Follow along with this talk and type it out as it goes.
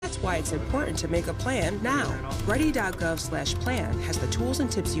why it's important to make a plan now. Ready.gov/plan has the tools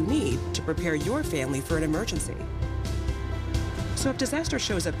and tips you need to prepare your family for an emergency. So if disaster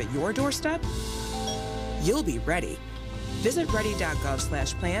shows up at your doorstep, you'll be ready. Visit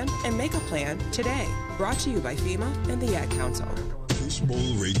ready.gov/plan and make a plan today. Brought to you by FEMA and the Ad Council. Fishbowl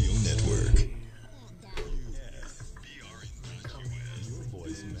Radio Network.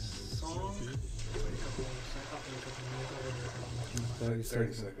 Thirty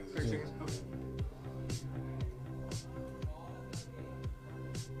seconds.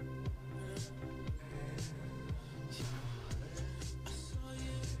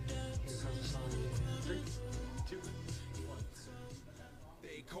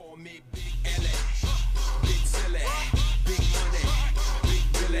 They call me Big LA, Big Silly, Big Money, Big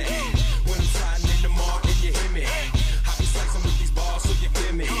Billy. When I'm sliding in the mall and you hear me, I be slicing with these balls so you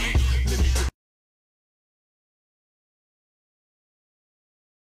feel me. Let me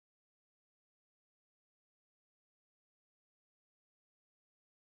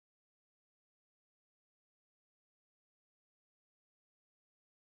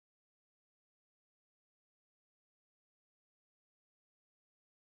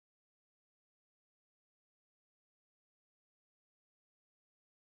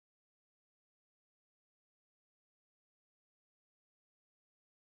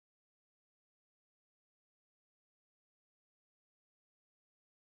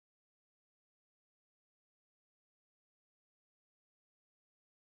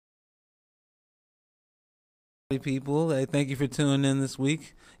People, hey, thank you for tuning in this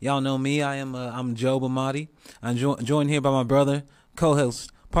week. Y'all know me. I'm Joe Amati. I'm joined here by my brother,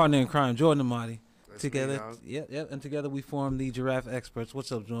 co-host, partner in crime, Jordan Amati. Together, yep, and together we form the Giraffe Experts. What's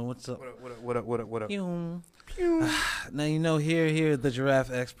up, Jordan? What's up? What up? Pew. Now, you know, here at the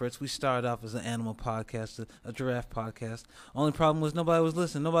Giraffe Experts, we started off as an animal podcast, a giraffe podcast. Only problem was nobody was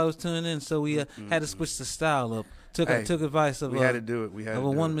listening, nobody was tuning in, so we had to switch the style up. Took advice of we had to do it.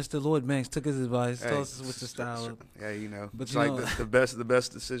 Mr. Lloyd Banks took his advice, told us to switch the style up. Yeah, you know, but it's like the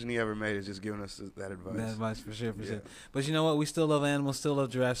best decision he ever made is just giving us that advice. That advice for sure. But you know what? We still love animals, still love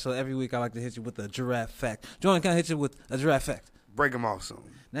giraffes. So every week I like to hit you with a giraffe fact. Jordan, can I hit you with a giraffe fact? Break them off some.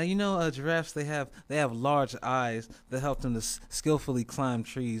 Now, you know, giraffes, they have large eyes that help them to skillfully climb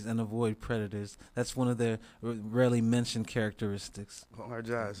trees and avoid predators. That's one of their rarely mentioned characteristics. Large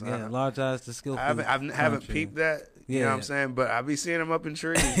eyes. Yeah, large eyes to skillfully I haven't peeped that. You know what I'm saying? But I be seeing them up in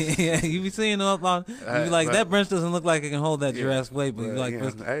trees. Yeah, you be seeing them up on. You be like, that branch doesn't look like it can hold that giraffe's weight, but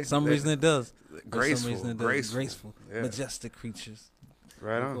for some reason it does. Graceful, majestic creatures.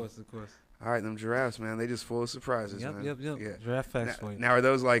 Right on. Of course. All right, them giraffes, man, they just full of surprises, man. Yep. Yeah. Giraffe facts for you. Now, are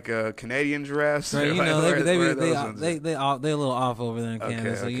those like Canadian giraffes? Right, you know, they're a little off over there in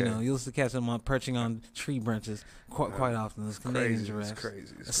Canada, so you know, you'll see catch them perching on tree branches quite often. Those Canadian giraffes, it's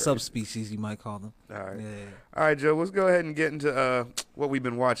crazy. A subspecies, you might call them. All right, yeah. All right, Joe. Let's go ahead and get into what we've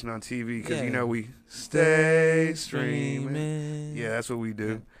been watching on TV because you know we stay streaming. Yeah, that's what we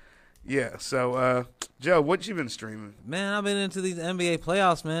do. Yeah, so, Joe, what you been streaming? Man, I've been into these NBA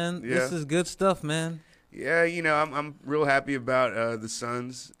playoffs, man. Yeah. This is good stuff, man. Yeah, you know, I'm real happy about the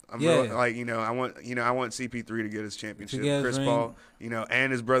Suns. Real, like, you know, I want CP3 to get his championship. Chris Paul, you know,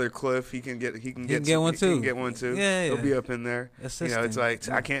 and his brother Cliff, he can get one too. He can get one too. Yeah. He'll be up in there. You know, it's like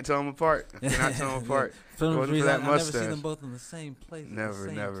I can't tell them apart. I cannot tell them apart. For that mustache. I never see them both in the same place.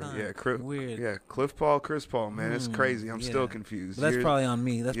 Never. Time. Yeah, weird. Yeah, Cliff Paul, Chris Paul, man, it's crazy. I'm still confused. But that's probably on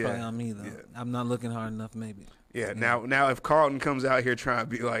me. That's probably on me though. Yeah. I'm not looking hard enough, maybe. Yeah. Now if Carlton comes out here trying to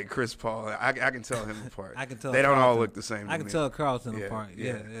be like Chris Paul, I can tell him apart. I can tell they don't all look the same. I can tell Carlton apart.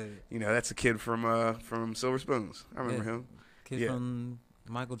 Yeah. You know, that's a kid from Silver Spoons. I remember him. Kid from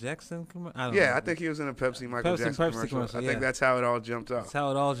Michael Jackson? I think he was in a Pepsi Michael Jackson commercial. I think that's how it all jumped off. That's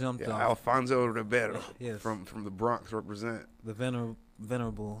how it all jumped off. Alfonso Ribeiro from the Bronx represent. The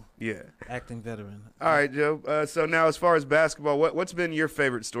venerable acting veteran. All right, Joe. So now as far as basketball, what's been your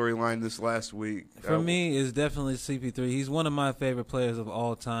favorite storyline this last week? For me, is definitely CP3. He's one of my favorite players of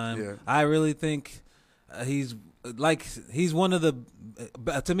all time. Yeah. I really think he's one of the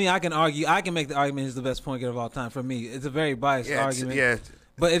to me, I can make the argument he's the best point guard of all time. For me, it's a very biased argument.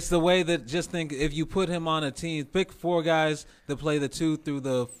 But it's the way that just think if you put him on a team, pick 4 guys to play the 2 through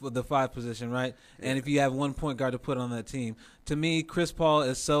the 5 position, right? Yeah. And if you have 1 point guard to put on that team, to me, Chris Paul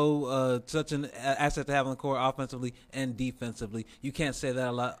is such an asset to have on the court offensively and defensively. You can't say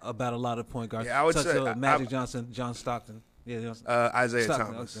that about a lot of point guards. Yeah, I would say Magic Johnson, John Stockton, Isaiah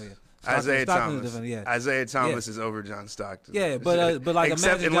Thomas. Okay, Isaiah Thomas is over John Stockton. Yeah, but like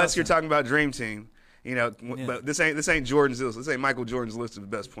unless you're talking about Dream Team. But this ain't Jordan's list. This ain't Michael Jordan's list of the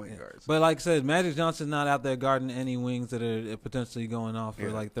best point guards. But like I said, Magic Johnson's not out there guarding any wings that are potentially going off for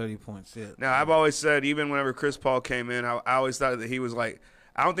like 30 points. Yeah. Now, I've always said, even whenever Chris Paul came in, I always thought that he was like,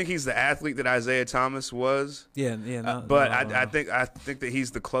 I don't think he's the athlete that Isaiah Thomas was. But I think that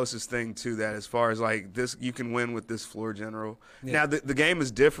he's the closest thing to that as far as like this. You can win with this floor general. Yeah. Now the game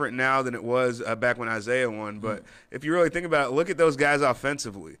is different now than it was back when Isaiah won. But if you really think about it, look at those guys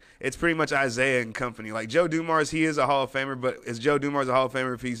offensively. It's pretty much Isaiah and company. Like Joe Dumars, he is a Hall of Famer, but is Joe Dumars a Hall of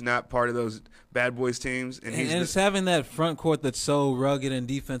Famer if he's not part of those bad boys teams? And it's having that front court that's so rugged and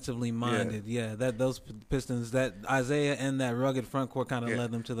defensively minded. Yeah, that those Pistons, that Isaiah and that rugged front court kind of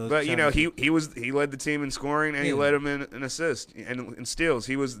led them to those. But he led the team in scoring and he led them in assists and in steals.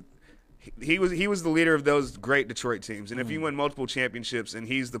 He was the leader of those great Detroit teams. And if you win multiple championships and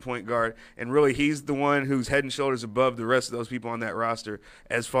he's the point guard and really he's the one who's head and shoulders above the rest of those people on that roster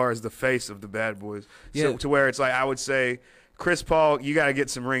as far as the face of the bad boys. So to where it's like I would say Chris Paul, you got to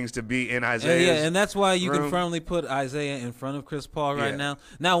get some rings to be in Isaiah's and that's why you can firmly put Isaiah in front of Chris Paul right now.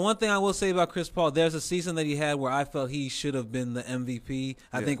 Now, one thing I will say about Chris Paul, there's a season that he had where I felt he should have been the MVP.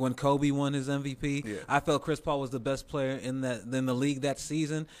 I think when Kobe won his MVP, I felt Chris Paul was the best player in the league that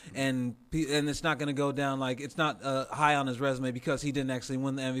season, and it's not going to go down like it's not high on his resume because he didn't actually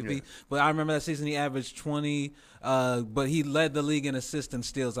win the MVP. Yeah. But I remember that season he averaged 20. But he led the league in assists and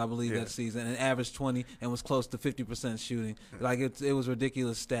steals, I believe, that season, and averaged 20 and was close to 50% shooting. Like it was a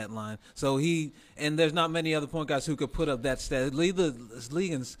ridiculous stat line. So and there's not many other point guards who could put up that stat. Lead the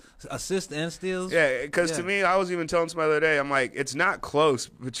league in assists and steals. Yeah, because to me, I was even telling somebody the other day, I'm like, it's not close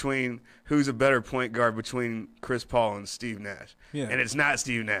between who's a better point guard between Chris Paul and Steve Nash. Yeah. And it's not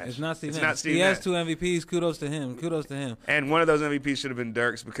Steve Nash. It's not Steve Nash. He has 2 MVPs. Kudos to him. And one of those MVPs should have been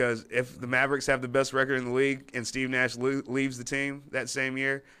Dirk's because if the Mavericks have the best record in the league and Steve Nash leaves the team that same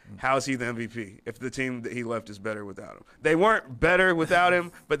year, how is he the MVP if the team that he left is better without him? They weren't better without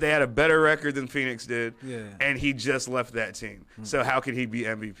him, but they had a better record than Phoenix did, and he just left that team. So how could he be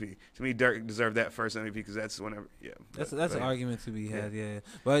MVP? To me, Dirk deserved that first MVP because that's whenever, That's an argument to be had,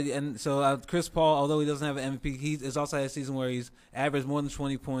 But and so Chris Paul, although he doesn't have an MVP, he's also had a season where he's averaged more than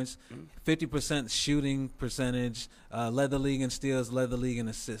 20 points, 50% shooting percentage, led the league in steals, led the league in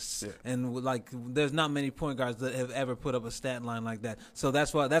assists, and like there's not many point guards that have ever put up a stat line like that. So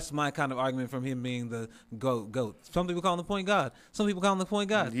that's my kind of argument from him being the GOAT. Some people call him the point guard. Some people call him the point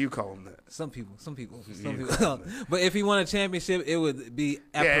guard. You call him that. Some people. But if he won a championship, it would be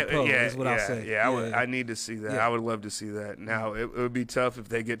apropos. Is what I'll say. I need to see that. I would love to see that. Now it would be tough if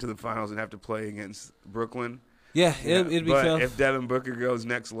they get to the finals and have to play against Brooklyn. Yeah, it'd be tough. But if Devin Booker goes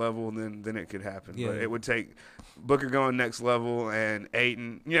next level, then it could happen. But it would take Booker going next level and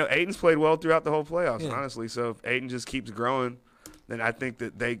Ayton. Ayton's played well throughout the whole playoffs, honestly. So if Ayton just keeps growing, then I think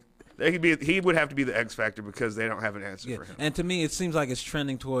that he would have to be the X factor because they don't have an answer for him. And to me, it seems like it's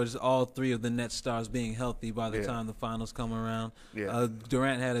trending towards all 3 of the Nets stars being healthy by the time the finals come around.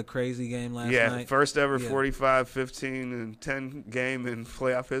 Durant had a crazy game last night. First ever 45, 15, and 10 game in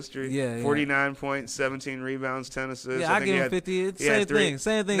playoff history. 49 points, 17 rebounds, 10 assists. I give him 50. It's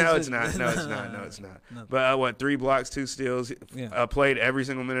same thing. No, it's not. No, it's not. But 3 blocks, 2 steals. Played every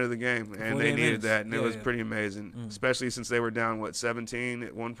single minute of the game, and they needed that, and it was pretty amazing, especially since they were down 17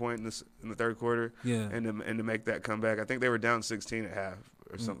 at one point in the third quarter, and to make that comeback. I think they were down 16 at half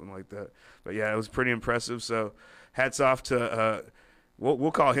or something like that. But it was pretty impressive. So hats off to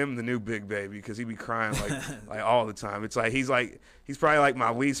we'll call him the new Big Baby because he be crying like all the time. It's like he's probably like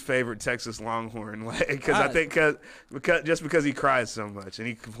my least favorite Texas Longhorn, because he cries so much and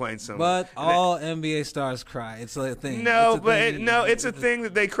he complains so much. But all NBA stars cry. It's a thing. It's a thing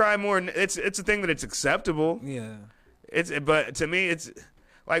that they cry more. It's a thing that it's acceptable. Yeah. But to me, it's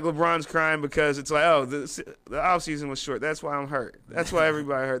like LeBron's crying because it's like, the offseason was short. That's why I'm hurt. That's why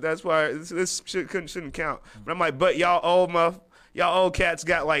everybody hurt. That's why this shouldn't count. But I'm like, but y'all old cats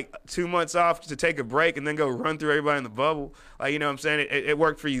got 2 months off to take a break and then go run through everybody in the bubble. You know what I'm saying? It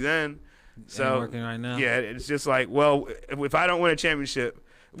worked for you then. So ain't working right now. Yeah, it's just like, well, if I don't win a championship,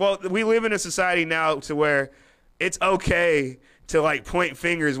 we live in a society now to where it's okay to point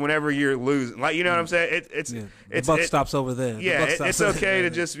fingers whenever you're losing, you know what I'm saying? The buck stops over there. It's okay to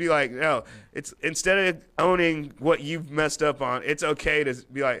just be like, no. It's instead of owning what you've messed up on, it's okay to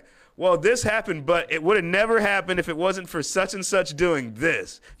be like, well, this happened, but it would have never happened if it wasn't for such and such doing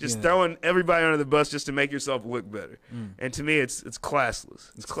this. Just throwing everybody under the bus just to make yourself look better. And to me, it's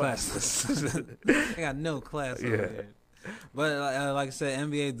classless. It's classless. I got no class over here. But like I said,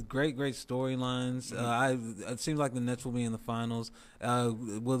 NBA, great storylines. It seems like the Nets will be in the finals.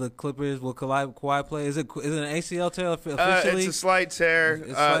 Will the Clippers? Will Kawhi play? Is it an ACL tear officially? It's a slight tear.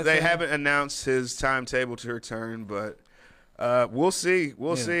 They haven't announced his timetable to return, but we'll see.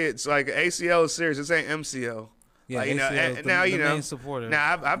 We'll see. It's like ACL is serious. This ain't MCL. Yeah, main supporter.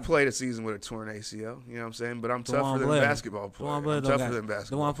 Now I've played a season with a torn ACL. You know what I'm saying? But I'm tougher than basketball player. I'm tougher than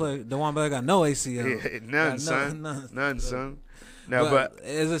basketball. DeJuan Blair got no ACL. Yeah, none, son. No, but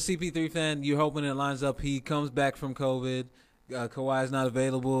as a CP3 fan, you're hoping it lines up. He comes back from COVID. Kawhi's not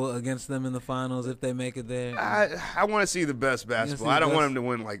available against them in the finals if they make it there. I want to see the best basketball. I don't want him to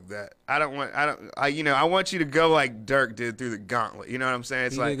win like that. I want you to go like Dirk did through the gauntlet. You know what I'm saying?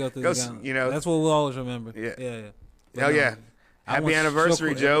 It's like, that's what we'll always remember. Yeah. Yeah. Happy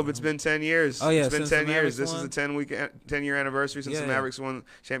anniversary, Job. It's been 10 years. Oh, yeah. It's been 10 years. This is a 10-year anniversary since the Mavericks won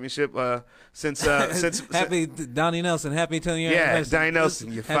championship. Since Happy Donnie Nelson. Happy 10-year anniversary. Donnie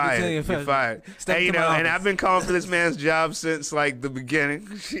Nelson. You're fired. You're fired. Hey, and I've been calling for this man's job since, like, the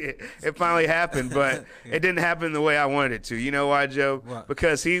beginning. Shit. It finally happened, but it didn't happen the way I wanted it to. You know why, Joe? What?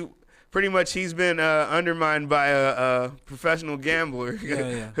 Because he's been undermined by a professional gambler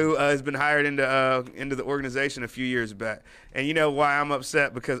who has been hired into the organization a few years back. And you know why I'm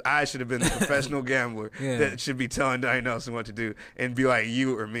upset? Because I should have been the professional gambler that should be telling Donnie Nelson what to do and be like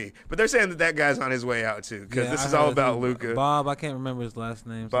you or me. But they're saying that guy's on his way out too because this is all about Luka. Bob, I can't remember his last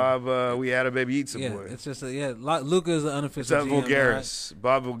name. Bob, we had a baby eats a boy. It's just Luka is the unofficial GM. Vulgaris, right?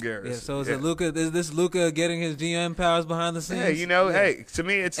 Bob Vulgaris. Yeah, so is it Luka? Is this Luka getting his GM powers behind the scenes? Hey, to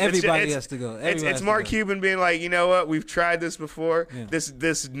me, everybody has to go. It's Mark Cuban being like, you know what? We've tried this before. Yeah.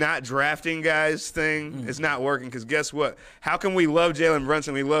 This not drafting guys thing is not working because guess what? How can we love Jalen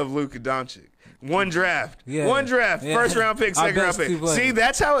Brunson? We love Luka Doncic. One draft, first round pick, second round pick. See,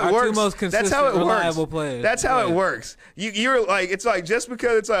 that's how it works. That's how it works. Players. That's how it works. You're like, it's like just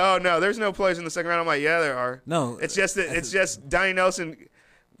because it's like, oh no, there's no players in the second round. I'm like, yeah, there are. No, it's just Donnie Nelson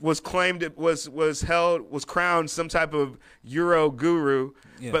was claimed was crowned some type of Euro guru.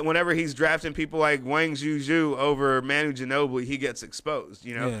 Yeah. But whenever he's drafting people like Wang Zhuzhu over Manu Ginobili, he gets exposed.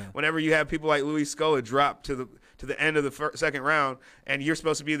 You know, whenever you have people like Luis Scola drop to the end of the second round, and you're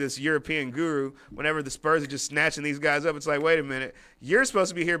supposed to be this European guru. Whenever the Spurs are just snatching these guys up, it's like, wait a minute, you're supposed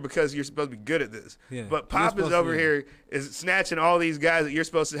to be here because you're supposed to be good at this. Yeah. But Pop is over here is snatching all these guys that you're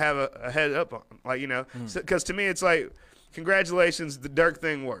supposed to have a head up on. Like, you know, because to me it's like, congratulations, the Dirk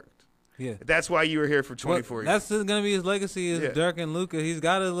thing worked. Yeah, that's why you were here for 24 years. That's going to be his legacy is Dirk and Luka. He's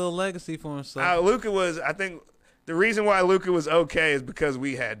got a little legacy for himself. Luka was, I think, the reason why Luka was okay is because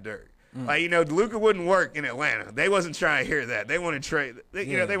we had Dirk. Like, you know, Luka wouldn't work in Atlanta. They wasn't trying to hear that. They wanted Trey.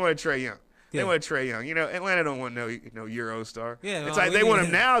 They wanted Trey Young. They wanted Trey Young. You know, Atlanta don't want no Euro star. Yeah, it's like they want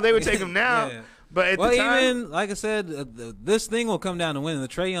him now. They would take him now. Yeah. But at the time, even like I said, this thing will come down to winning. The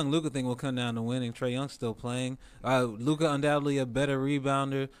Trey Young Luka thing will come down to winning. Trey Young's still playing. Luka undoubtedly a better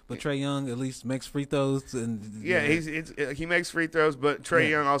rebounder, but Trey Young at least makes free throws. And he makes free throws, but Trey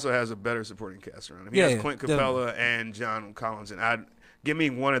Young also has a better supporting cast around him. He has Clint Capella and John Collins, and give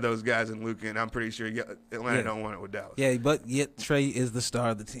me one of those guys in Luka, and I'm pretty sure Atlanta don't want it with Dallas. Yeah, but yet Trey is the star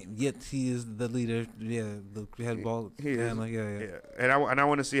of the team. Yet he is the leader. Yeah, the head ball. He is. Yeah. And I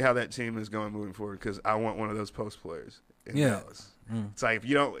want to see how that team is going moving forward because I want one of those post players in Dallas. It's like if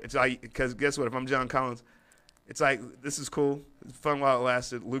you don't. It's like because guess what? If I'm John Collins, it's like this is cool. It's fun while it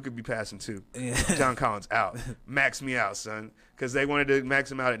lasted. Luka be passing too. Yeah. John Collins out. Max me out, son. Because they wanted to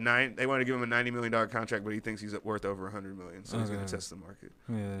max him out at 9. They wanted to give him a $90 million contract, but he thinks he's worth over $100 million, so he's going to test the market.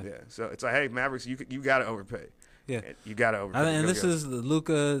 Yeah. So it's like, hey, Mavericks, you got to overpay. Yeah. You got to overpay. And this is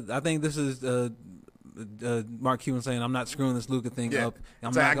Luka. I think this is Mark Cuban saying, I'm not screwing this Luka thing up.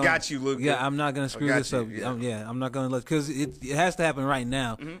 I got you, Luka. Yeah, I'm not going to screw this up. I'm not going to let, because it has to happen right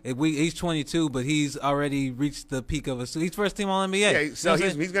now. He's 22, but he's already reached the peak of he's first team All NBA. Yeah, so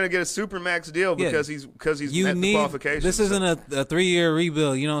he's going to get a super max deal because he's met the qualifications. This isn't a 3-year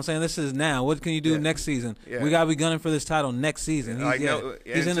rebuild. You know what I'm saying? This is now. What can you do next season? We got to be gunning for this title next season.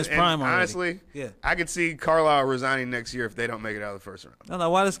 He's in his prime already. Honestly, I could see Carlisle resigning next year if they don't make it out of the first round. No,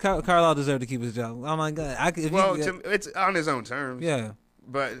 why does Carlisle deserve to keep his job? Oh my God! It's on his own terms. Yeah,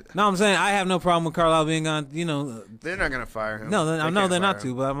 but no, I'm saying I have no problem with Carlisle being on. You know, they're not gonna fire him. No, I know they're not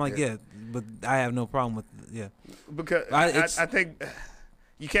to. But I'm like, but I have no problem with because I think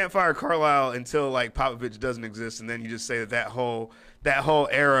you can't fire Carlisle until like Popovich doesn't exist, and then you just say that whole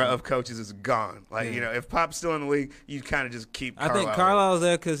era of coaches is gone. Like you know, if Pop's still in the league, you kind of just keep. I think Carlisle's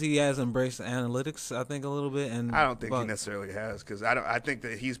there because he has embraced analytics. I think a little bit, and I don't think he necessarily has because I think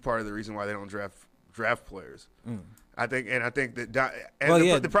that he's part of the reason why they don't draft players. I think that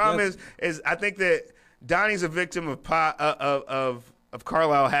the problem is I think that Donnie's a victim of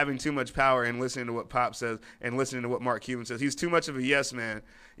Carlisle having too much power and listening to what Pop says and listening to what Mark Cuban says. He's too much of a yes man,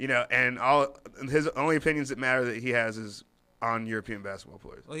 and all his only opinions that matter that he has is on European basketball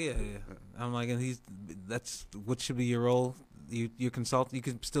players. Oh yeah. I'm like, and that's what should be your role. You consult. You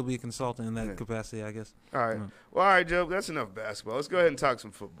can still be a consultant in that capacity, I guess. All right. Well, all right, Joe. That's enough basketball. Let's go ahead and talk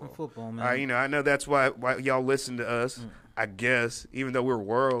some football. Football, man. All right, I know that's why y'all listen to us. I guess even though we're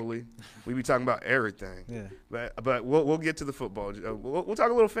worldly, we be talking about everything. Yeah. But we'll get to the football. We'll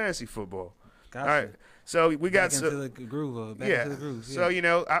talk a little fantasy football. Gotcha. All right. So we got into the groove. Back into the groove.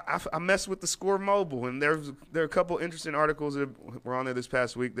 So I messed with the Score Mobile, and there are a couple interesting articles that were on there this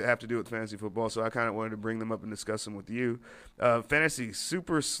past week that have to do with fantasy football. So I kind of wanted to bring them up and discuss them with you. Fantasy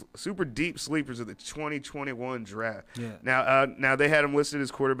super deep sleepers of the 2021 draft. Yeah. Now they had them listed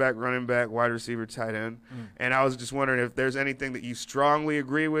as quarterback, running back, wide receiver, tight end, and I was just wondering if there's anything that you strongly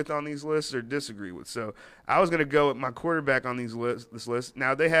agree with on these lists or disagree with. So I was going to go with my quarterback on this list.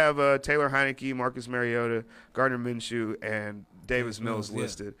 Now they have Taylor Heinicke, Marcus Mariota, Gardner Minshew, and Davis Mills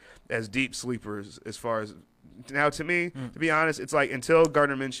listed as deep sleepers as far as – now, to me, to be honest, it's like until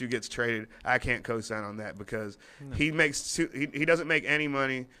Gardner Minshew gets traded, I can't co-sign on that because he doesn't make any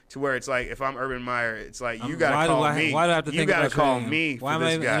money to where it's like if I'm Urban Meyer, it's like you got to call me. Why do I have to think about call me for why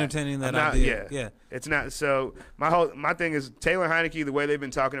this am I guy. entertaining that idea? Yeah. It's not – so my thing is Taylor Heinicke, the way they've been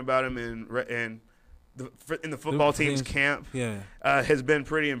talking about him in the football team's camp has been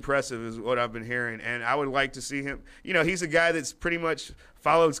pretty impressive is what I've been hearing. And I would like to see him – he's a guy that's pretty much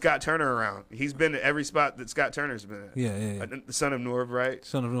followed Scott Turner around. He's been at every spot that Scott Turner's been at. Yeah. The son of Norv, right?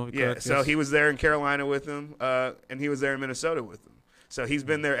 Son of Norv, yeah, correct, so yes. he was there in Carolina with him, and he was there in Minnesota with him. So he's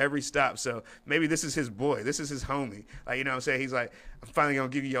been there every stop. So maybe this is his boy. This is his homie. Like, what I'm saying? He's like, I'm finally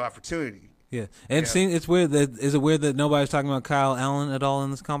going to give you your opportunity. Yeah, and it's weird that is it weird that nobody's talking about Kyle Allen at all in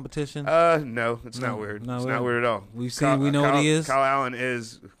this competition? No, it's not weird. It's not weird at all. We know what he is. Kyle Allen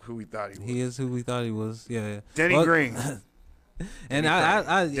is who we thought he was. He is who we thought he was. Yeah. Denny Green. And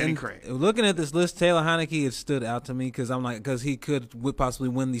Denny Crane. Looking at this list, Taylor Heinicke has stood out to me because he would possibly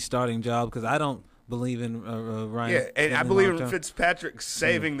win the starting job because I don't believe in Ryan. Yeah, and I believe in Fitzpatrick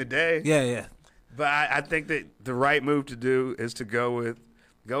saving the day. Yeah. But I think that the right move to do is to go with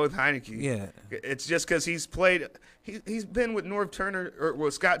Heinicke. Yeah. It's just because he's played – he's been with Norv Turner – or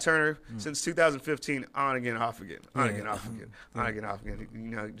with Scott Turner since 2015 on again, off again. On again, off again.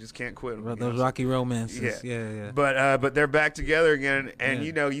 You just can't quit him. Those rocky romances. Yeah. But they're back together again. And,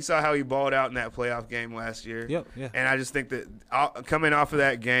 you saw how he balled out in that playoff game last year. Yep, yeah. And I just think that coming off of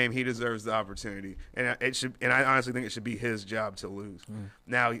that game, he deserves the opportunity. And I honestly think it should be his job to lose.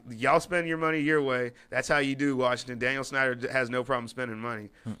 Now, y'all spend your money your way. That's how you do Washington. Daniel Snyder has no problem spending money.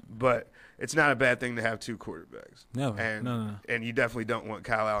 But it's not a bad thing to have two quarterbacks. No. And you definitely don't want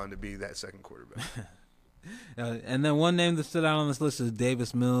Kyle Allen to be that second quarterback. And then one name that stood out on this list is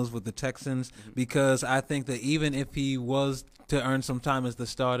Davis Mills with the Texans because I think that even if he was to earn some time as the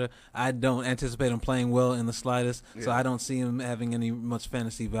starter, I don't anticipate him playing well in the slightest, so I don't see him having any much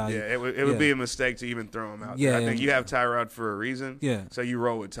fantasy value. Yeah, it would be a mistake to even throw him out there. I think you have Tyrod for a reason, so you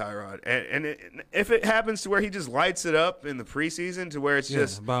roll with Tyrod. And if it happens to where he just lights it up in the preseason to where it's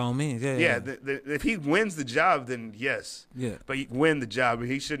just – by all means, if he wins the job, then yes. Yeah. But he win the job, but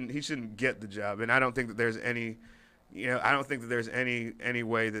he shouldn't get the job. And I don't think that there's any any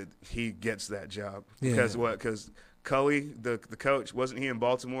way that he gets that job because Because Cully, the coach, wasn't he in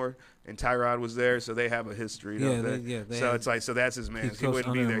Baltimore and Tyrod was there, so they have a history. So it's like, so that's his man. He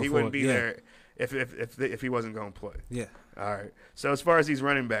wouldn't be there. He wouldn't be there if he wasn't going to play. Yeah. All right. So as far as these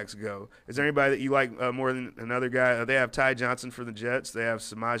running backs go, is there anybody that you like more than another guy? They have Ty Johnson for the Jets. They have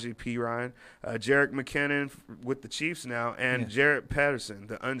Samaje Perine, Jerick McKinnon with the Chiefs now, and Jarrett Patterson,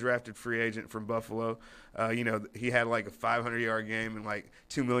 the undrafted free agent from Buffalo. He had like a 500-yard game and like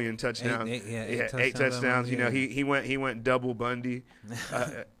 2 million touchdowns. Eight touchdowns. He went double Bundy.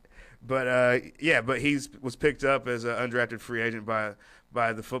 But he was picked up as an undrafted free agent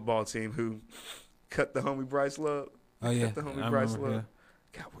by the football team who cut the homie Bryce Love. Oh, yeah. Cut the homie Bryce Love.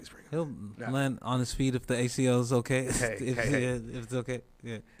 Cowboys bring him. He'll land on his feet if the ACL is okay. If it's okay.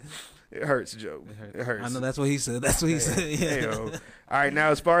 Yeah. It hurts, Joe. It hurts. I know that's what he said. That's what he said. Yeah. All right, now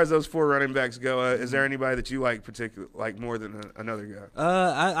as far as those four running backs go, is there anybody that you like more than another guy?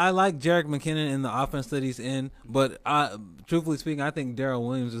 I like Jerick McKinnon in the offense that he's in, but truthfully speaking, I think Darrell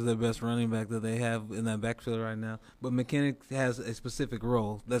Williams is their best running back that they have in that backfield right now. But McKinnon has a specific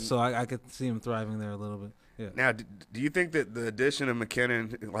role, so I could see him thriving there a little bit. Yeah. Now, do you think that the addition of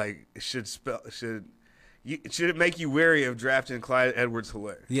McKinnon should it make you wary of drafting Clyde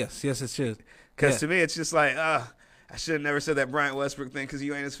Edwards-Helaire? Yes, it should. Because to me, it's just like, I should have never said that Bryant Westbrook thing because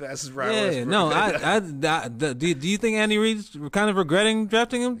you ain't as fast as Bryant Westbrook. No, do you think Andy Reid's kind of regretting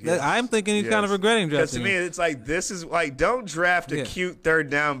drafting him? Yes. I'm thinking he's kind of regretting drafting him. Because to me, it's like, this is like, don't draft a cute third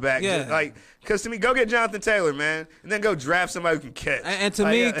down back. Yeah. Because to me, go get Jonathan Taylor, man, and then go draft somebody who can catch. And to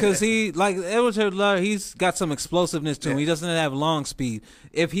me, because he, like Edwards-Helaire, he's got some explosiveness to him. He doesn't have long speed.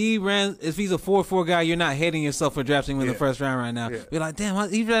 If he's a 4.4 guy, you're not hating yourself for drafting him in the first round right now. Yeah. You're like, damn,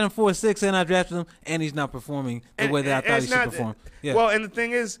 he's running 4.6, and I drafted him, and he's not performing the way that I thought he should perform. Yeah. Well, and the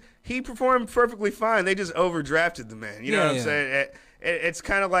thing is, he performed perfectly fine. They just overdrafted the man. You know what I'm saying? It's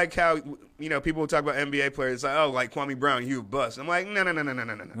kind of like how, people will talk about NBA players. It's like, oh, like Kwame Brown, you a bust. I'm like, no.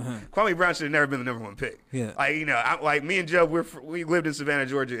 Kwame Brown should have never been the number one pick. Yeah. Like me and Joe, we lived in Savannah,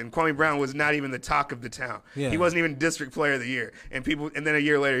 Georgia, and Kwame Brown was not even the talk of the town. Yeah. He wasn't even district player of the year. And then a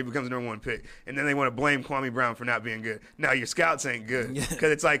year later, he becomes the number one pick. And then they want to blame Kwame Brown for not being good. No, your scouts ain't good.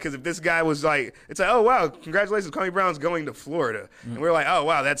 Because if this guy was like, it's like, oh, wow, congratulations, Kwame Brown's going to Florida. And we're like, oh,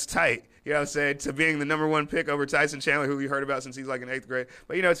 wow, that's tight. You know what I'm saying? To being the number one pick over Tyson Chandler, who we heard about since he's like in 8th grade.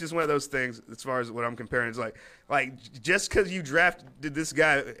 But, it's just one of those things as far as what I'm comparing. It's like just because you drafted this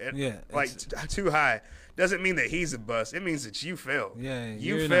guy too high doesn't mean that he's a bust. It means that you failed. Yeah,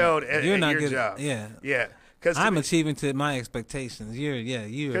 you failed at your job. Yeah. Yeah. I'm achieving to my expectations.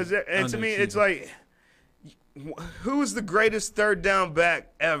 And to me, it's like, who is the greatest third down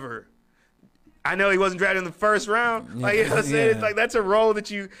back ever? I know he wasn't drafted in the first round. It's like that's a role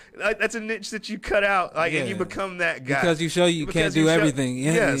that that's a niche that you cut out, and you become that guy. Because you show you can't do everything.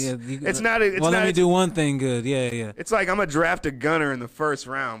 Yes. Let me do one thing good. Yeah. It's like I'm gonna draft a gunner in the first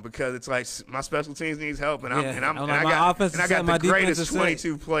round because it's like my special teams needs help, and I got the greatest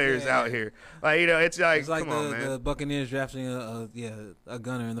 22 players out here. It's like come on, man. The Buccaneers drafting a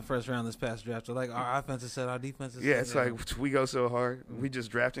gunner in the first round this past draft. So like our offense is set, our defense is set. Yeah, it's like we go so hard. We just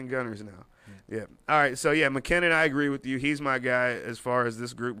drafting gunners now. Yeah. All right. So, McKinnon, I agree with you. He's my guy as far as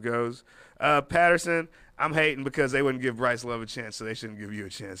this group goes. Patterson, I'm hating because they wouldn't give Bryce Love a chance, so they shouldn't give you a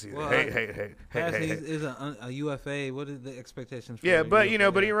chance either. Well, hate. He's a UFA. What are the expectations for but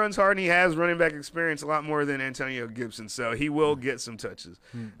he runs hard, and he has running back experience a lot more than Antonio Gibson, so he will get some touches.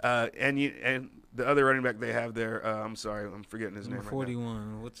 And the other running back they have there, I'm sorry, I'm forgetting his name 41. Right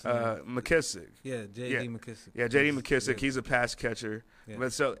now. What's McKissick. Yeah, J.D. McKissick. Yeah, J.D. McKissick. He's a pass catcher. Yeah.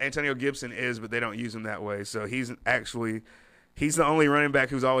 But so Antonio Gibson is, but they don't use him that way. So he's the only running back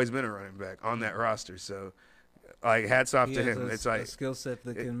who's always been a running back on that roster. So, hats off to him. It's like a skill set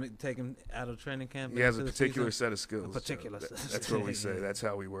that can take him out of training camp. He has a particular set of skills. That's what we say. That's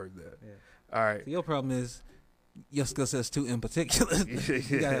how we word that. Yeah. All right. So your problem is your skill set's too in particular. You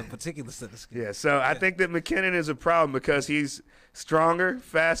gotta have a particular set of skills. Yeah. So I think that McKinnon is a problem because he's stronger,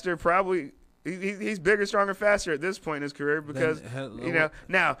 faster, probably. He's bigger, stronger, faster at this point in his career because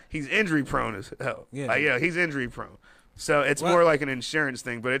now he's injury prone as hell. Yeah, he's injury prone. So it's more like an insurance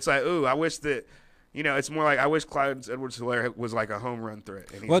thing. But it's like, I wish that it's more like I wish Clyde Edwards-Helaire was like a home run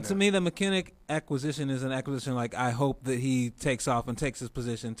threat. And to me, the McKinnon acquisition is an acquisition like I hope that he takes off and takes his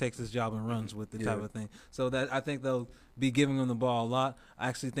position, takes his job, and runs with the type of thing. So that I think they'll be giving him the ball a lot. I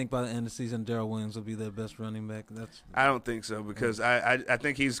actually think by the end of the season, Darrell Williams will be their best running back. I don't think so because I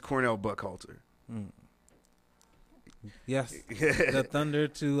think he's Cornell Buckhalter. Yes, the Thunder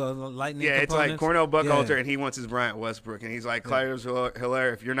to Lightning. Yeah, it's like Cornell Buckhalter, and he wants his Bryant Westbrook, and he's like, Clyde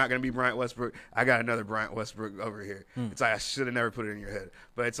Edwards-Helaire, if you're not going to be Bryant Westbrook, I got another Bryant Westbrook over here. It's like I should have never put it in your head,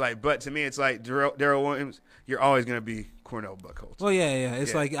 but to me, it's like Darrell Williams, you're always going to be Cornell Buckhalter. Well,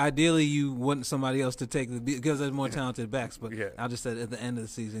 it's like ideally you want somebody else to take because there's more talented backs, but I just said at the end of the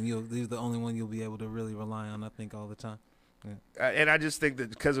season, he's the only one you'll be able to really rely on. I think all the time. Yeah. And I just think that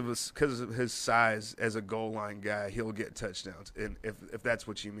because of his size as a goal line guy, he'll get touchdowns. And if that's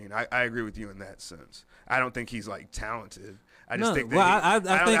what you mean, I agree with you in that sense. I don't think he's like talented. I just think that I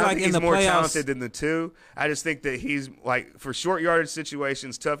think he's in more playoffs, talented than the two. I just think that he's like for short yardage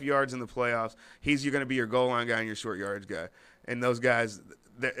situations, tough yards in the playoffs. You're going to be your goal line guy and your short yardage guy. And those guys,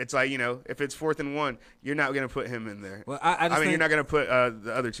 it's like if it's 4th and 1, you're not going to put him in there. Well, I mean, you're not going to put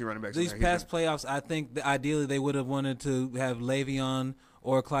the other two running backs. These in there. past playoffs, I think that ideally they would have wanted to have Xavien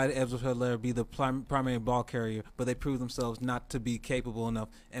or Clyde Edwards-Helaire be the primary ball carrier, but they proved themselves not to be capable enough.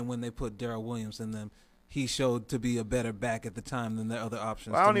 And when they put Darrell Williams in them, he showed to be a better back at the time than their other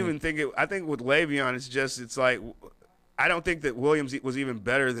options. Well, I don't even think it. I think with Xavien, it's like I don't think that Williams was even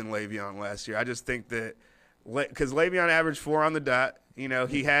better than Xavien last year. I just think that because Xavien averaged 4 on the dot.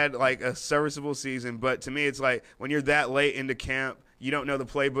 He had like a serviceable season, but to me, it's like when you're that late into camp, you don't know the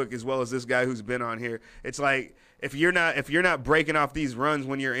playbook as well as this guy who's been on here. It's like if you're not breaking off these runs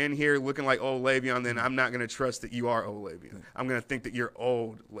when you're in here looking like old Xavien, then I'm not going to trust that you are old Xavien. I'm going to think that you're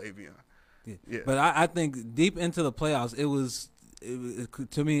old Xavien. Yeah. But I think deep into the playoffs,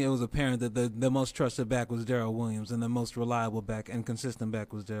 to me, it was apparent that the most trusted back was Darrell Williams, and the most reliable back and consistent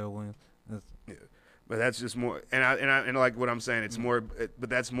back was Darrell Williams. Yeah. But that's just more, and like what I'm saying, it's more, but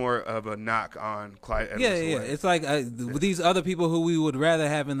that's more of a knock on Clyde Edwards-Helaire. It's like these other people who we would rather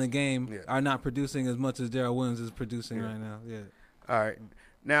have in the game are not producing as much as Darrell Williams is producing right now. Yeah. All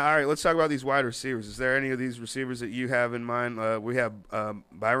right, let's talk about these wide receivers. Is there any of these receivers that you have in mind? We have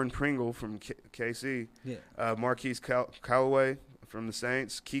Byron Pringle from KC, Marquise Callaway from the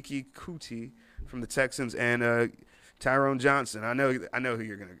Saints, Kiki Kuti from the Texans, and Tyrone Johnson. I know who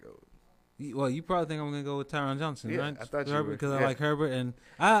you're going to go with. Well, you probably think I'm going to go with Tyrone Johnson, right? I thought you Herbert, would. because I like Herbert, and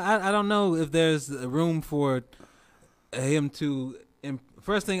I don't know if there's room for him to.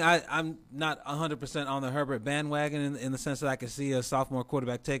 First thing, I'm not 100% on the Herbert bandwagon in the sense that I can see a sophomore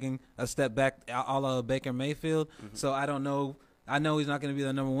quarterback taking a step back a la Baker Mayfield. Mm-hmm. So I don't know. I know he's not going to be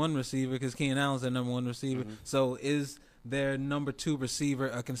the number one receiver because Keenan Allen's their number one receiver. Mm-hmm. So is their number two receiver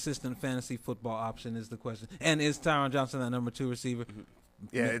a consistent fantasy football option is the question. And is Tyrone Johnson that number two receiver? Mm-hmm.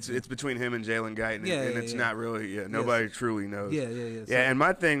 Yeah, it's between him and Jalen Guyton, and it's not really. Nobody truly knows. So, and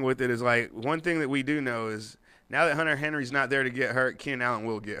my thing with it is like one thing that we do know is now that Hunter Henry's not there to get hurt, Keenan Allen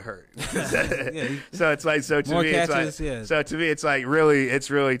will get hurt. So it's like to me it's like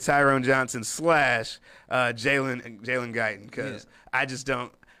really Tyrone Johnson / Jalen Guyton because I just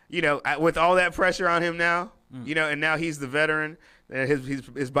don't with all that pressure on him now and now he's the veteran.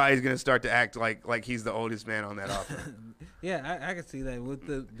 His body's going to start to act like he's the oldest man on that offense. I can see that with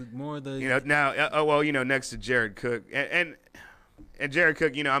the more the next to Jared Cook and Jared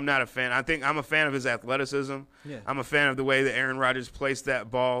Cook, I'm not a fan. I think I'm a fan of his athleticism. Yeah. I'm a fan of the way that Aaron Rodgers placed that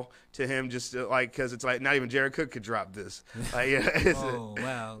ball to him, just because it's like not even Jared Cook could drop this.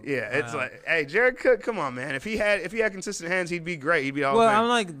 Wow. Yeah, it's like, hey, Jared Cook, come on, man. If he had consistent hands, he'd be great. He'd be all. Well, I'm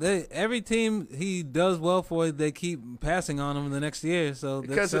like every team he does well for, they keep passing on him the next year. So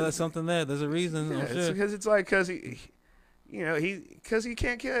that's something there. There's a reason. I'm sure. Because he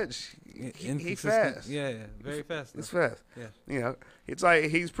can't catch. He's fast. Yeah, very fast. He's fast. Yeah. It's like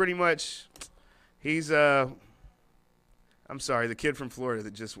he's pretty much I'm sorry, the kid from Florida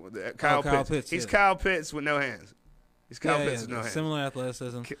that just Kyle Pitts. He's Kyle Pitts with no hands. He's Kyle Pitts with no hands. Similar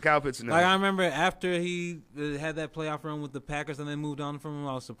athleticism. Kyle Pitts with no hands. I remember after he had that playoff run with the Packers and they moved on from him,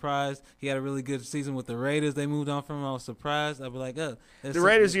 I was surprised. He had a really good season with the Raiders. They moved on from him. I was surprised. I'd be like, the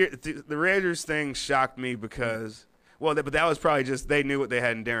Raiders thing shocked me because. Well, but that was probably just they knew what they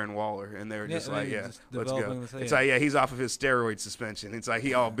had in Darren Waller, and they were just let's go. It's like, he's off of his steroid suspension. It's like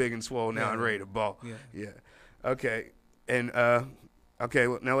he all big and swole now and ready to ball. Yeah. Okay. And, now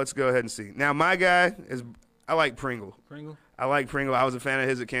let's go ahead and see. Now, my guy is I like Pringle. I like Pringle. I was a fan of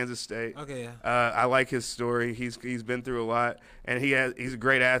his at Kansas State. Okay, yeah. I like his story. He's been through a lot, and he's a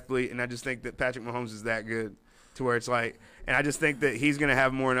great athlete, and I just think that Patrick Mahomes is that good to where it's like – and I just think that he's going to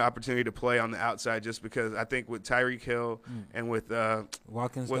have more an opportunity to play on the outside just because I think with Tyreek Hill and with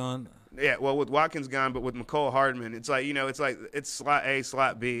Watkins gone. Yeah, well, with Watkins gone, but with McCole Hardman, it's like, it's slot A,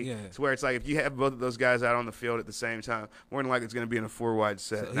 slot B. Yeah. It's where it's like if you have both of those guys out on the field at the same time, more than likely it's going to be in a 4-wide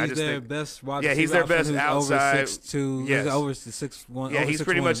set. So he's their best wide receiver. Yeah, he's their best outside. Over 6'2". Yes. Over 6'1". Yeah, he's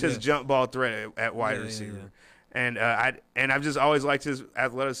pretty much his jump ball threat at wide receiver. Yeah. And I've just always liked his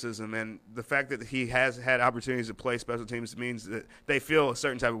athleticism, and the fact that he has had opportunities to play special teams means that they feel a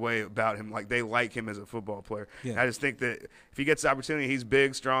certain type of way about him, like they like him as a football player. Yeah. I just think that if he gets the opportunity, he's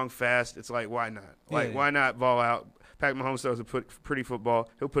big, strong, fast. It's like, why not? Why not ball out? Patrick Mahomes throws a pretty football.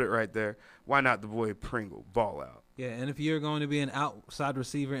 He'll put it right there. Why not the boy Pringle ball out? Yeah, and if you're going to be an outside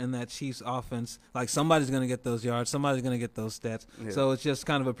receiver in that Chiefs offense, like somebody's going to get those yards, somebody's going to get those stats. Yeah. So it's just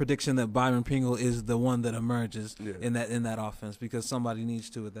kind of a prediction that Byron Pringle is the one that emerges in that offense because somebody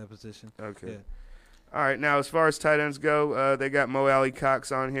needs to at that position. Okay. Yeah. All right. Now, as far as tight ends go, they got Mo Alley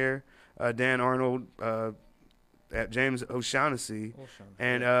Cox on here, Dan Arnold, at James O'Shaughnessy,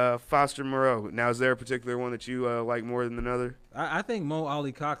 and Foster Moreau. Now, is there a particular one that you like more than another? I think Mo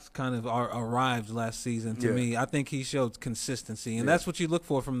Alley Cox kind of arrived last season to me. I think he showed consistency, and that's what you look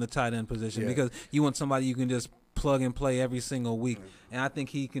for from the tight end position because you want somebody you can just plug and play every single week. And I think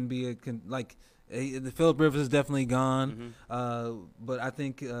he can be the Phillip Rivers is definitely gone, but I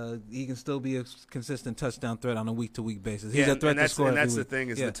think he can still be a consistent touchdown threat on a week-to-week basis. He's a threat to score. And that's the thing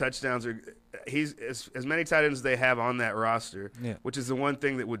is the touchdowns are. He's as many tight ends as they have on that roster, which is the one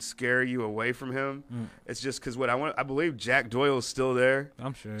thing that would scare you away from him. It's just because I believe Jack Doyle is still there.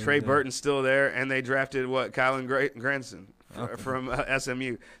 I'm sure Trey Burton's still there, and they drafted Kylan Granson. From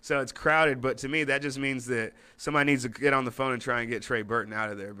SMU. So it's crowded, but to me that just means that somebody needs to get on the phone and try and get Trey Burton out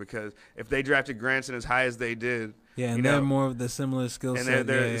of there because if they drafted Granson as high as they did, Yeah, and they're more of the similar skill set. And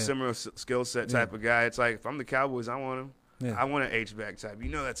they're the similar skill set type of guy. It's like, if I'm the Cowboys, I want him. Yeah. I want an H-back type. You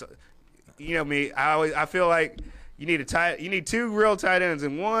know me. I feel like you need two real tight ends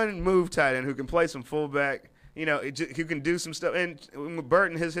and one move tight end who can play some fullback. Who can do some stuff. And with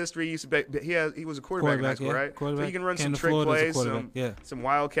Burton, his history, he was a quarterback in high school, right? So he can run some trick plays, some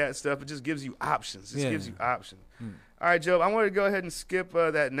wildcat stuff. It just gives you options. All right, Joe, I want to go ahead and skip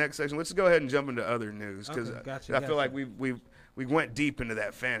that next section. Let's go ahead and jump into other news because I feel like we went deep into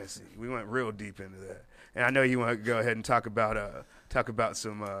that fantasy. We went real deep into that. And I know you want to go ahead and talk about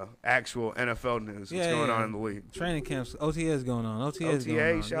some actual NFL news. What's going on in the league? Training camps, OTA going on.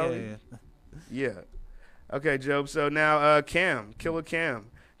 Yeah. Okay, Job. So now Killer Cam.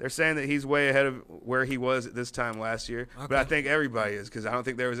 They're saying that he's way ahead of where he was at this time last year. Okay. But I think everybody is because I don't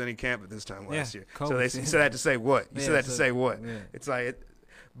think there was any camp at this time last year. So they said that to say what? You said that to say what? Yeah. It's like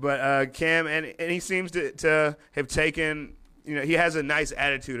but Cam, and he seems to have taken, he has a nice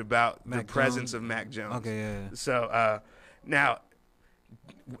attitude about the presence of Mac Jones. Okay, yeah. So now,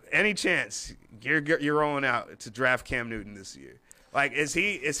 any chance you're rolling out to draft Cam Newton this year? Like, is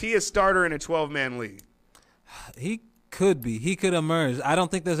he a starter in a 12-man league? He could be. He could emerge. I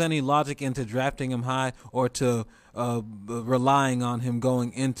don't think there's any logic into drafting him high or to relying on him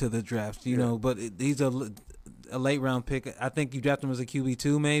going into the draft, but he's a late round pick. I think you draft him as a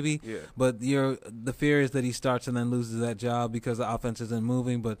QB2 maybe, but the fear is that he starts and then loses that job because the offense isn't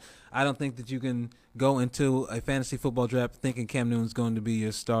moving. But I don't think that you can go into a fantasy football draft thinking Cam Newton's going to be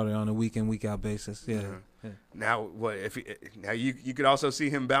your starter on a week in, week out basis. Yeah. Mm-hmm. Yeah. Now what? Now you could also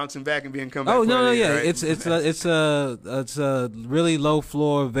see him bouncing back and being comeback. Oh no, yeah, right? it's a really low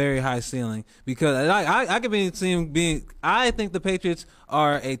floor, very high ceiling because I could see him being. I think the Patriots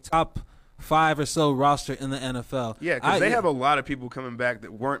are a top 5 or so roster in the NFL. Yeah, because they have a lot of people coming back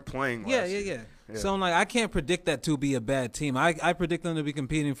that weren't playing last year. Yeah. So I'm like, I can't predict that to be a bad team. I predict them to be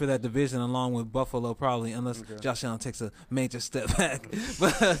competing for that division along with Buffalo probably, unless Josh Allen takes a major step back.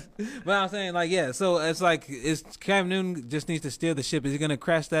 but I'm saying so it's like Cam Newton just needs to steer the ship. Is he going to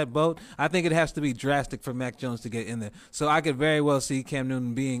crash that boat? I think it has to be drastic for Mac Jones to get in there. So I could very well see Cam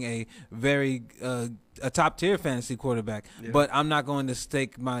Newton being a very a top tier fantasy quarterback, but I'm not going to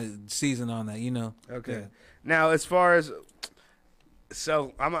stake my season on that. Okay. Yeah. Now as far as.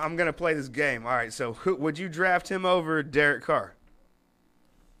 So I'm going to play this game. All right, so would you draft him over Derek Carr?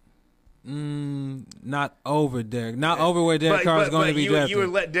 Not over Derek. Not over where Derek Carr is going to be drafted. You would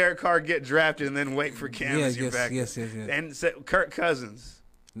let Derek Carr get drafted and then wait for Cam as your backup. Yes. And Kirk Cousins.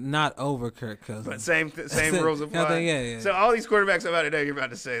 Not over Kirk Cousins. But same rules apply. Yeah. So all these quarterbacks about today, you're about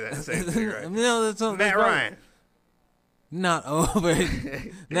to say that same thing, right? Matt Ryan. Not over.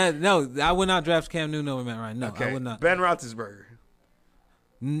 No, I would not draft Cam Newton over Matt Ryan. No, okay. I would not. Ben Roethlisberger.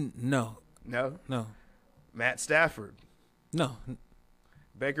 No. Matt Stafford. No.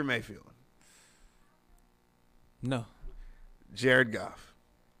 Baker Mayfield. No. Jared Goff.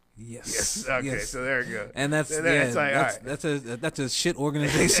 Yes. Okay, yes. So there you go. And that's a shit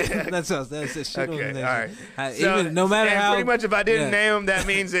organization. that's a shit organization. All right. So, no matter how. Pretty much, if I didn't name him, that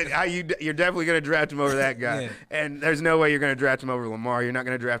means that you're definitely going to draft him over that guy. Yeah. And there's no way you're going to draft him over Lamar. You're not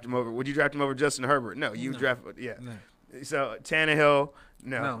going to draft him over. Would you draft him over Justin Herbert? No. draft. Yeah. No. So Tannehill.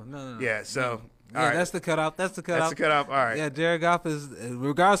 No. Yeah. So. Yeah, right. That's the cutoff. That's the cutoff. All right. Yeah, Jared Goff is,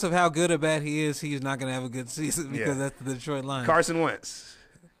 regardless of how good or bad he is, he's not going to have a good season because that's the Detroit Lions. Carson Wentz.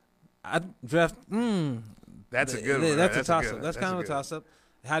 I draft. That's a good one. That's a toss-up. That's kind of a toss-up.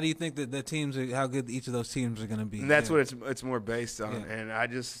 How do you think that the teams are? How good each of those teams are going to be? And that's what it's more based on. Yeah. And I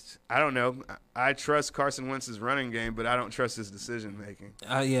don't know. I trust Carson Wentz's running game, but I don't trust his decision making.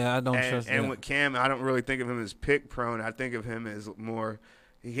 I don't trust. And with Cam, I don't really think of him as pick prone. I think of him as more.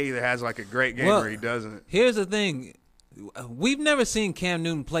 He either has like a great game or he doesn't. Here's the thing. We've never seen Cam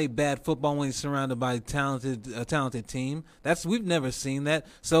Newton play bad football when he's surrounded by a talented team. We've never seen that.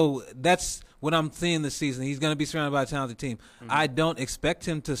 So that's what I'm seeing this season. He's going to be surrounded by a talented team. Mm-hmm. I don't expect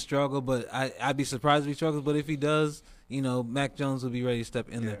him to struggle, but I'd be surprised if he struggles. But if he does, Mac Jones will be ready to step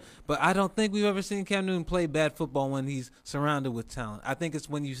in there. But I don't think we've ever seen Cam Newton play bad football when he's surrounded with talent. I think it's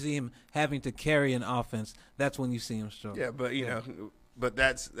when you see him having to carry an offense, that's when you see him struggle. Yeah, but but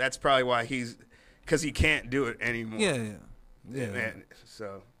that's probably why because he can't do it anymore. Yeah. Man,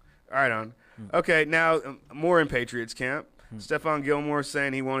 so, all right, on. Okay, now more in Patriots camp. Stephon Gilmore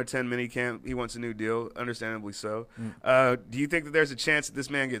saying he won't attend minicamp. He wants a new deal, understandably so. Do you think that there's a chance that this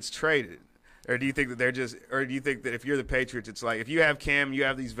man gets traded? Or do you think that if you're the Patriots, it's like if you have Cam, you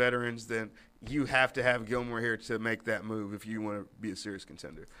have these veterans, then you have to have Gilmore here to make that move if you want to be a serious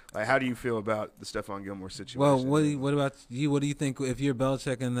contender. Like, how do you feel about the Stephon Gilmore situation? Well, what about you? What do you think if you're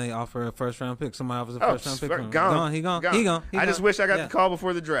Belichick and they offer a first-round pick? Somebody offers a first-round pick. He gone. I just wish I got the call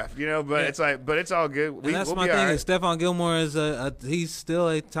before the draft, but it's like, but it's all good. That's my thing. Is Stephon Gilmore is he's still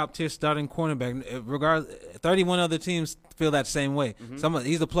a top-tier starting cornerback. Regardless, 31 other teams feel that same way.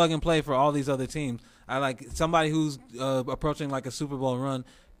 He's a plug-and-play for all these other teams. I like somebody who's approaching like a Super Bowl run.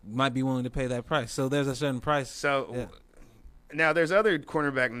 Might be willing to pay that price. So there's a certain price. So now there's other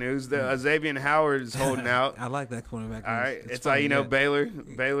cornerback news. The Xavien Howard is holding out. I like that cornerback. All right, it's like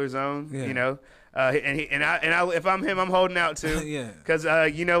Baylor's own. If I'm him, I'm holding out too. Because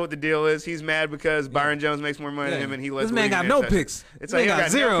you know what the deal is. He's mad because Byron Jones makes more money than him, and he lets. This man got no picks. It's like he got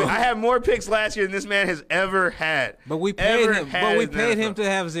 0. I have more picks last year than this man has ever had. But we paid him. But we paid him to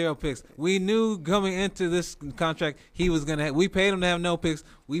have 0 picks. We knew coming into this contract he was gonna. We paid him to have no picks.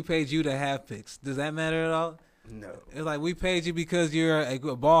 We paid you to have picks. Does that matter at all? No. It's like we paid you because you're a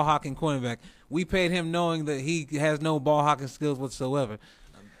ball hawking cornerback. We paid him knowing that he has no ball hawking skills whatsoever.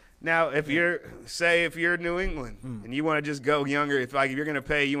 Now, if you're New England and you want to just go younger, if you're going to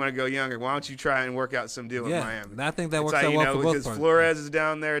pay, you want to go younger, why don't you try and work out some deal in Miami? I think that works out well for both because Flores is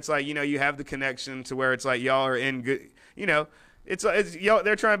down there. It's like, you have the connection to where it's like y'all are in good, it's y'all,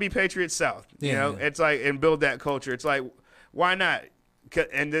 they're trying to be Patriots South, It's like, and build that culture. It's like, why not?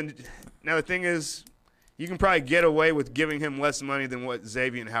 And then now the thing is, you can probably get away with giving him less money than what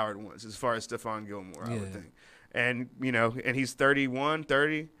Xavien Howard wants as far as Stephon Gilmore, I would think. And, and he's 31,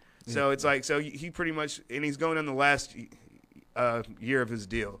 30. So it's like, he pretty much, and he's going in the last year of his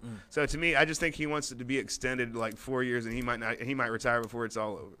deal. So to me, I just think he wants it to be extended like 4 years, and he might retire before it's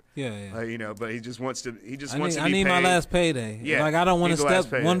all over. But he just wants to. I need my last payday. Yeah, like I don't want to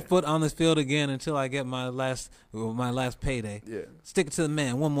step 1 foot on this field again until I get my last payday. Yeah, stick it to the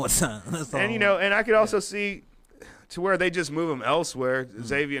man one more time. That's all. And and I could also see to where they just move him elsewhere,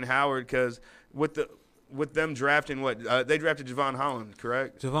 Xavien Howard, because with them drafting they drafted Javon Holland,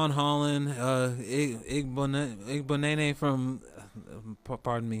 correct? Javon Holland, Igbonene from,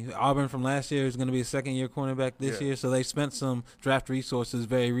 pardon me, Auburn from last year is going to be a second-year cornerback this year. So they spent some draft resources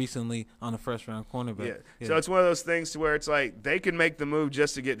very recently on a first-round cornerback. Yeah. So it's one of those things to where it's like they can make the move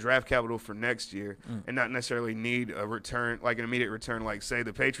just to get draft capital for next year and not necessarily need a return, like an immediate return, like, say,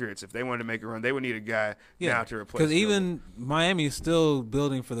 the Patriots. If they wanted to make a run, they would need a guy now to replace him. Because even Miami is still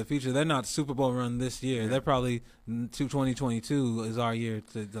building for the future. They're not Super Bowl run this year. They're probably 2022 is our year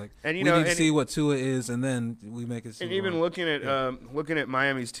to we need to see what Tua is, and then we make it. And even looking at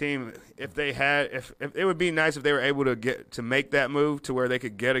Miami's team, if it would be nice if they were able to make that move to where they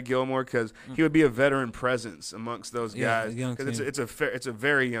could get a Gilmore, because he would be a veteran presence amongst those guys. Because it's a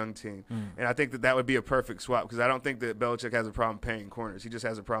very young team, and I think that would be a perfect swap. Because I don't think that Belichick has a problem paying corners. He just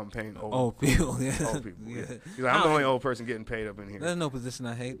has a problem paying old people. Old people. Like, I'm the only old person getting paid up in here. There's no position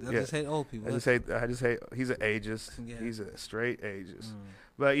I hate. I just hate old people. I just hate. He's an ageist. He's a straight ageist.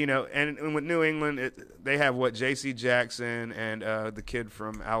 But and with New England, they have J.C. Jackson and the kid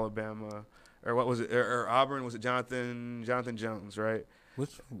from Alabama, or what was it? Or Auburn, was it Jonathan Jones, right?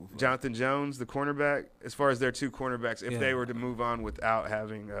 Jonathan Jones, the cornerback. As far as their 2 cornerbacks, if they were to move on without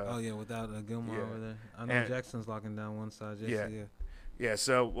having, without Gilmore over there. I know Jackson's locking down one side. Yeah.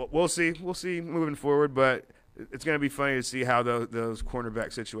 So we'll see. We'll see moving forward, but it's going to be funny to see how those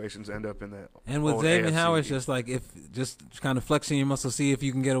cornerback situations end up in that. And with Xavien Howard, just kind of flexing your muscle, see if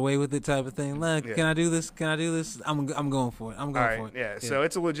you can get away with it type of thing. Can I do this? Can I do this? I'm going for it. I'm going for it. Yeah. So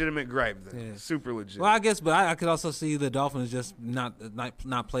it's a legitimate gripe then. Super legit. Well, I guess, but I could also see the Dolphins just not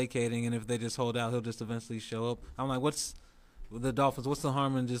placating, and if they just hold out, he'll just eventually show up. I'm like, what's the Dolphins? What's the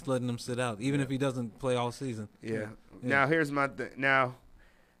harm in just letting him sit out, even if he doesn't play all season? Yeah. Now here's my thing. Now,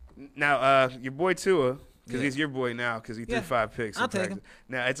 your boy Tua. Because he's your boy now, because he threw 5 picks. I'll take him.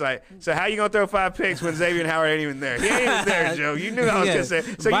 Now, it's like, so how you going to throw 5 picks when Xavien Howard ain't even there? He ain't even there, Joe. You knew I was going to say.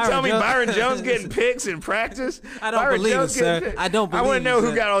 So you tell me Byron Jones getting picks in practice? I don't believe it, sir. I don't believe it. I want to know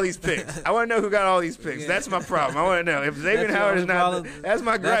who got all these picks. That's my problem. I want to know. If Xavien Howard is not, that's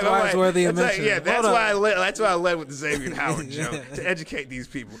my gripe. That's worthy of mention. That's why I led with the Xavien Howard joke, to educate these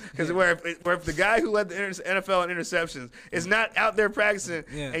people. Because if the guy who led the NFL in interceptions is not out there practicing,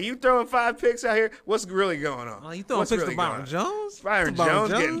 and you throwing 5 picks out here, what's really going on? You throwing picks to Byron Jones? Byron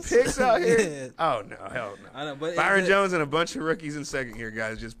Jones getting picks out here? Oh, no, hell no. I know, but Byron Jones and a bunch of rookies in second year,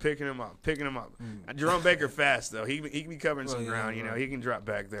 guys, just picking them up. Jerome Baker fast, though. He can be covering some ground. He can drop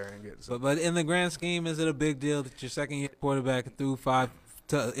back there and get some. But in the grand scheme, is it a big deal that your second-year quarterback threw 5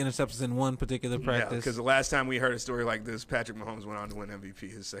 interceptions in one particular practice. Because the last time we heard a story like this, Patrick Mahomes went on to win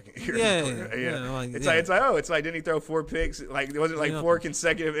MVP his second year. It's like didn't he throw 4 picks? Like was it like 4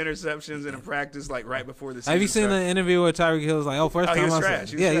 consecutive interceptions in a practice like right before the season? Have you seen the interview where Tyreek Hill was like, first time he was I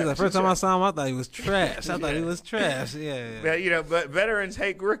trash. saw him. He's like, first time I saw him, I thought he was trash. I thought he was trash. Yeah. But veterans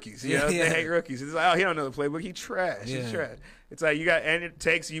hate rookies. They hate rookies. It's like, he don't know the playbook. He trash. He's trash. It's like and it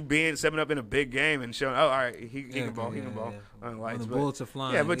takes you stepping up in a big game and showing, all right, he can ball. On the lights. When the bullets are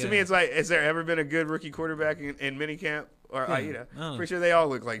flying. Yeah, but to me, it's like, has there ever been a good rookie quarterback in minicamp? Or pretty sure they all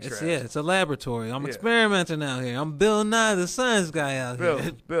look like trash. It's a laboratory. I'm experimenting out here. I'm Bill Nye, the science guy out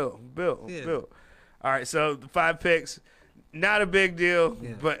here. Bill. All right, so the 5 picks. Not a big deal,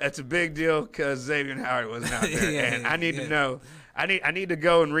 but it's a big deal because Xavien Howard wasn't out there, and I need to know. I need to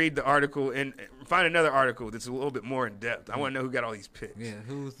go and read the article and find another article that's a little bit more in depth. I want to know who got all these picks. Yeah,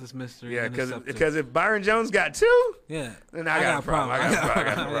 who's this mystery? Yeah, because if Byron Jones got 2, then I got a problem. I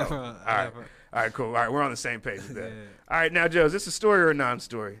got a problem. All right, cool. All right, we're on the same page with that. All right, now, Joe, is this a story or a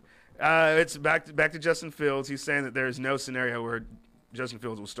non-story? It's back to Justin Fields. He's saying that there is no scenario where Justin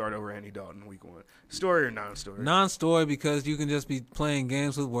Fields will start over Andy Dalton in week 1. Story or non-story? Non-story because you can just be playing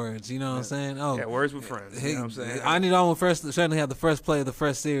games with words. You know what I'm saying? Words with friends. You know what I'm saying? Andy Dalton will certainly have the first play of the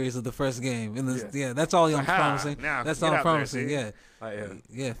first series of the first game. That's all I'm promising. That's all I'm promising.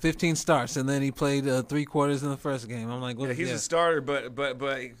 15 starts, and then he played 3 quarters in the first game. I'm like, he's a starter, but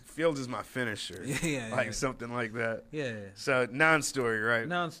Fields is my finisher. Something like that. Yeah. So non-story, right?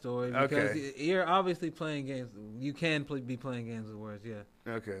 Non-story because you're obviously playing games. You can be playing games with words.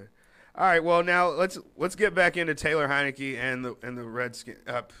 Yeah. Okay. All right. Well, now let's get back into Taylor Heinicke and the Redskins.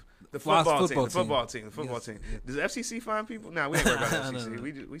 The football team. Does the FCC find people? No, we ain't worried about the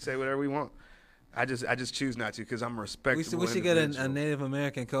FCC. We say whatever we want. I just choose not to because I'm a respectable. We should get a Native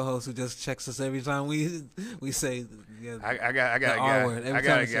American co-host who just checks us every time we say. I got a guy. I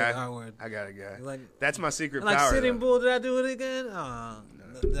got a guy. Like, that's my secret like power. Like Sitting Bull, did I do it again? Oh,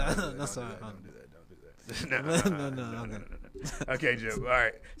 no, sorry. Don't do that. No. Okay, Joe. All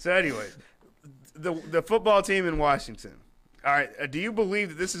right. So, anyway, the football team in Washington. All right. Do you believe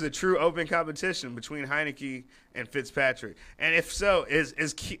that this is a true open competition between Heinicke and Fitzpatrick? And if so,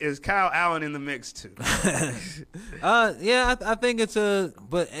 is Kyle Allen in the mix too? I think it's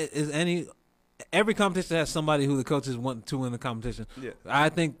but is every competition has somebody who the coaches want to win the competition. Yeah. I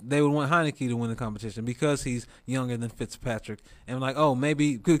think they would want Heinicke to win the competition because he's younger than Fitzpatrick. And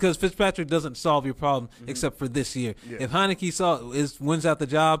maybe because Fitzpatrick doesn't solve your problem except for this year. Yeah. If Heinicke wins out the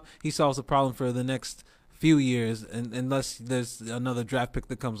job, he solves the problem for the next few years, unless there's another draft pick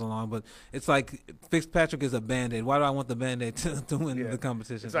that comes along. But it's like Fitzpatrick is a Band-Aid. Why do I want the Band-Aid to win the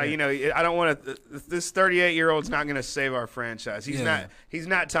competition? It's like, I don't want to. This 38-year-old's not going to save our franchise. He's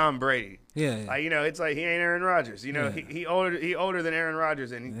not Tom Brady. Yeah. It's like he ain't Aaron Rodgers. He older than Aaron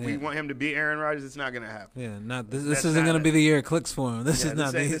Rodgers, and we want him to be Aaron Rodgers. It's not going to happen. Yeah. This isn't going to be the year it clicks for him. This ain't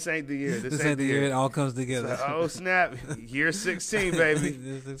the year. This ain't the year it all comes together. So, snap! Year 16, baby.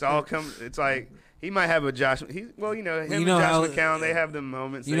 It's all come. It's like. He might have a Josh. And Josh McCown, they have the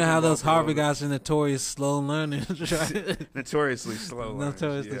moments. You know how those Harvard guys are notorious slow learners, right? Notoriously slow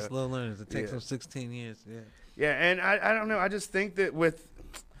learners. It takes them 16 years. Yeah, and I don't know. I just think that with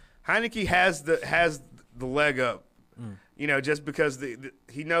Heinicke has the leg up, just because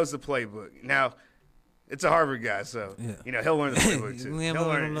he knows the playbook. Now, it's a Harvard guy, so he'll learn the playbook too.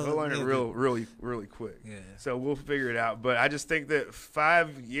 He'll learn it really quick. Yeah. So we'll figure it out. But I just think that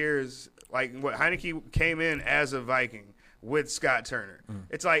 5 years. Like what Heinicke came in as a Viking with Scott Turner.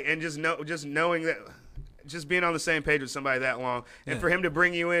 It's like, and just knowing that, just being on the same page with somebody that long, and for him to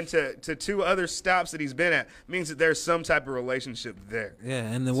bring you into 2 other stops that he's been at means that there's some type of relationship there. Yeah,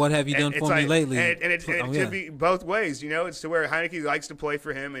 and then what have you done for me lately? And it could be both ways, It's to where Heinicke likes to play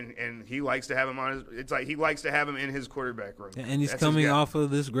for him, and he likes to have him on his. It's like he likes to have him in his quarterback room. Yeah, and he's coming off of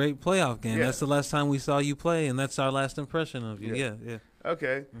this great playoff game. Yeah. That's the last time we saw you play, and that's our last impression of you. Yeah.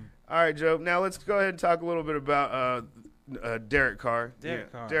 Okay. All right, Joe. Now let's go ahead and talk a little bit about Derek Carr.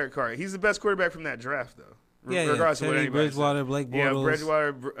 Derek Carr. He's the best quarterback from that draft, though. Regardless of what anybody Bridgewater, said. Blake Bortles. Yeah,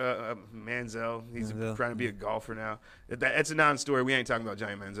 Bridgewater, Manziel. He's trying to be a golfer now. That's a non-story. We ain't talking about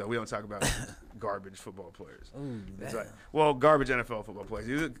Johnny Manziel. We don't talk about garbage football players. Ooh, garbage NFL football players.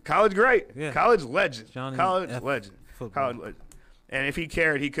 He's a college great. Yeah. College legend. College legend. And if he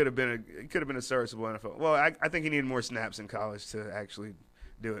cared, he could have been a serviceable NFL. Well, I think he needed more snaps in college to actually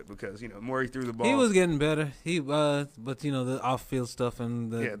do it because more he threw the ball. He was getting better. But the off-field stuff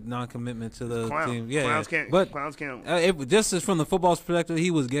and the non-commitment to the team. Yeah, clowns can't. Just as from the football's perspective,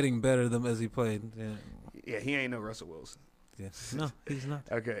 he was getting better as he played. Yeah, he ain't no Russell Wilson. Yeah. No, he's not.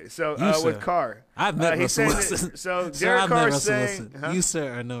 Okay, so You, with Carr, I've met Russell Wilson. Wilson. So Sir, Derek I've met Carr Russell saying, Wilson. You,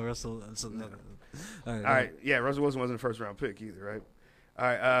 sir, or no Russell Wilson. No. All right, yeah, Russell Wilson wasn't a first-round pick either, right? All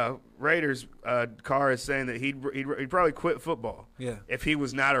right, Raiders, Carr is saying that he'd probably quit football if he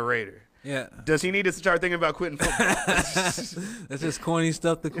was not a Raider. Yeah. Does he need to start thinking about quitting football? That's just corny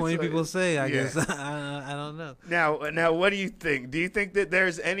stuff the corny people say, I guess. I don't know. Now, what do you think? Do you think that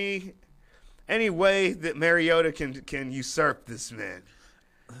there's any way that Mariota can usurp this man?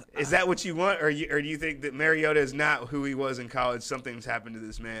 Is that what you want, or do you think that Mariota is not who he was in college? Something's happened to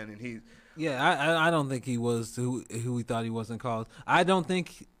this man, and he. Yeah, I don't think he was who he thought he was in college. I don't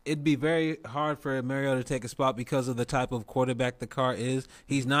think it'd be very hard for Mariota to take a spot because of the type of quarterback the Carr is.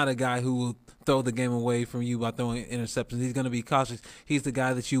 He's not a guy who will throw the game away from you by throwing interceptions. He's going to be cautious. He's the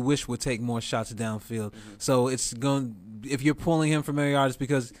guy that you wish would take more shots downfield. Mm-hmm. So if you're pulling him for Mariota, it's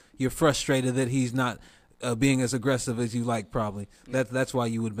because you're frustrated that he's not being as aggressive as you like. Probably that's why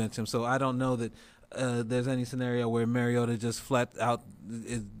you would bench him. So I don't know that there's any scenario where Mariota just flat out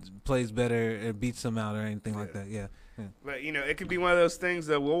plays better and beats him out or anything like that. Yeah. But, it could be one of those things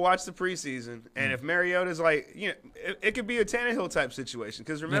that we'll watch the preseason, and if Mariota's like, it could be a Tannehill type situation.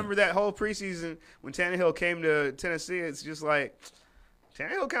 Because remember that whole preseason when Tannehill came to Tennessee, it's just like,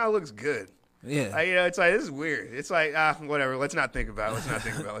 Tannehill kind of looks good. Yeah. It's like, this is weird. It's like, whatever, let's not think about it.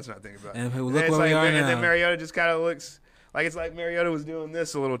 And look where we are now. And then Mariota just kind of looks like it's like Mariota was doing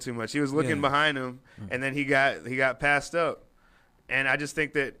this a little too much. He was looking behind him, and then he got passed up. And I just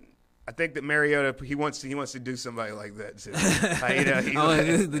think that Mariota he wants to do somebody like that too.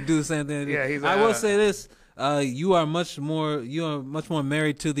 To do the same thing. Yeah, I will say this: you are much more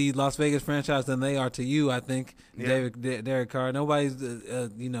married to the Las Vegas franchise than they are to you. I think Derek Carr. Nobody's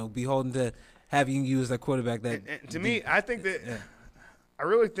beholden to having you as a quarterback. And to me, I think that. Yeah. I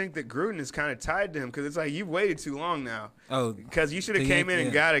really think that Gruden is kind of tied to him because it's like you've waited too long now. Oh, because you should have came in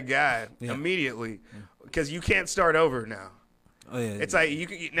and got a guy immediately because you can't start over now. Oh, yeah, it's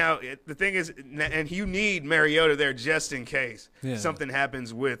like now. The thing is, and you need Mariota there just in case something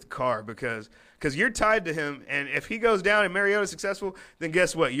happens with Carr because you're tied to him, and if he goes down and Mariota's successful, then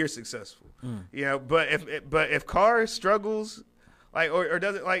guess what? You're successful. But if Carr struggles, or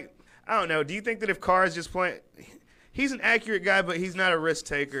does it I don't know. Do you think that if Carr is just playing? He's an accurate guy, but he's not a risk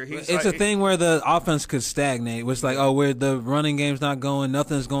taker. It's a thing where the offense could stagnate. It's like, where the running game's not going,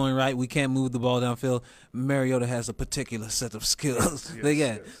 nothing's going right, we can't move the ball downfield. Mariota has a particular set of skills.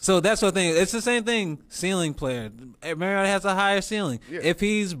 Yes. So that's the thing. It's the same thing, ceiling player. Mariota has a higher ceiling. Yeah. If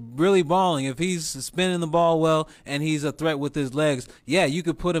he's really balling, if he's spinning the ball well, and he's a threat with his legs, you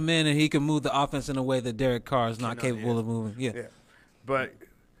could put him in and he can move the offense in a way that Derek Carr is not capable of moving. Yeah. But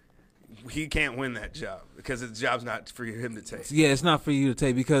he can't win that job because the job's not for him to take. Yeah, it's not for you to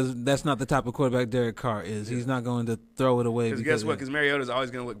take because that's not the type of quarterback Derek Carr is. He's not going to throw it away. Because guess what? Because Mariota's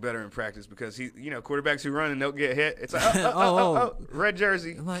always going to look better in practice because quarterbacks who run and don't get hit. It's like red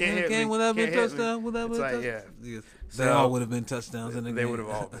jersey can't hit me. Would that have been touchdown? Would that have been touchdown? Yes. They all would have been touchdowns in the game. They would have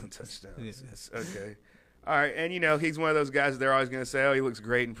all been touchdowns. Yes. Okay. All right, and he's one of those guys that they're always going to say, he looks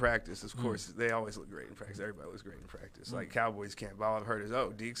great in practice. Of course, they always look great in practice. Everybody looks great in practice. Like Cowboys camp, all I've heard is,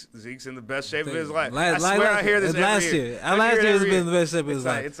 Zeke's in the best shape of his life. I swear I hear this every year. Last year has been the best shape of his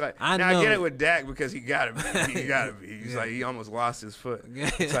life. It's like I get it with Dak because he got to be. He got to be. He's like he almost lost his foot.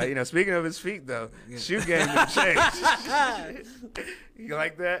 It's like speaking of his feet though, shoe game has changed. You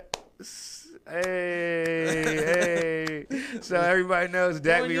like that? Hey. So everybody knows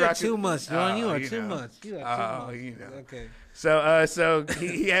Dak be rocking. Too much, John. You are too much. Okay. So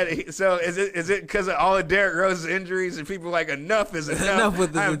he had. So is it because of all of Derrick Rose's injuries and people like enough is enough?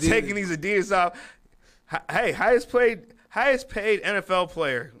 I'm taking these Adidas off. Hey, highest paid NFL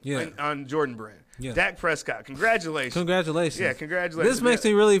player on Jordan Brand. Yeah. Dak Prescott, congratulations. Yeah, congratulations. This makes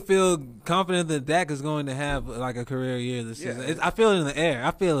me really feel confident that Dak is going to have a career year this season. I feel it in the air.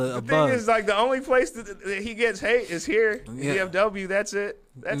 I feel it above. The thing is, the only place that he gets hate is here. DFW, that's it.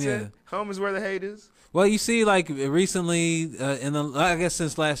 That's it. Home is where the hate is. Well, you see, recently, I guess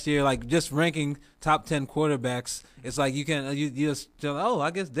since last year, just ranking top 10 quarterbacks, it's like you just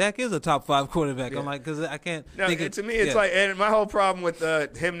I guess Dak is a top 5 quarterback. Yeah. I'm like, because I can't. No, to me, it's and my whole problem with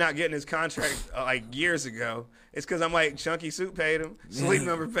him not getting his contract years ago. It's because I'm like, Chunky Suit paid him, Sleep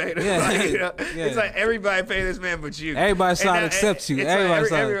Number paid him. It's like everybody paid this man but you. Everybody's side accepts you. Everybody's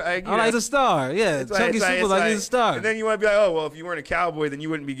side. He's a star. Yeah, Chunky Suit was he's a star. And then you want to be like, if you weren't a Cowboy, then you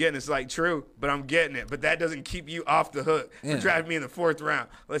wouldn't be getting it. It's like, true, but I'm getting it. But that doesn't keep you off the hook for drafting me in the 4th round.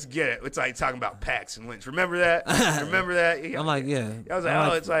 Let's get it. It's like talking about Pax and Lynch. Remember that? Remember that? I'm like, yeah. I was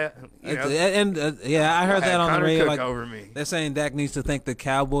like, it's like, I heard that on the radio. Over me. They're saying Dak needs to thank the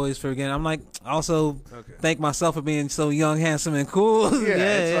Cowboys for again. I'm like, also thank myself myself for being so young, handsome, and cool.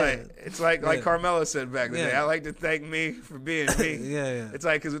 It's like Carmelo said back in the day. I like to thank me for being me. It's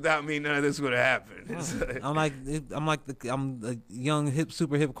like, because without me, none of this would have happened. I'm a young,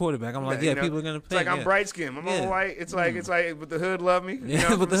 super hip quarterback. I'm like, people are gonna pay. It's like I'm bright skinned. I'm all white. It's like, but the hood love me.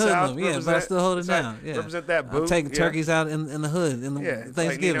 But the hood love me. But I still hold it down. Represent that boot. I'm taking turkeys out in the hood in the Thanksgiving.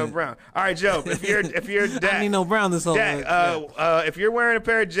 Like Nino Brown. All right, Joe. If you're Dak, Nino Brown this whole if you're wearing a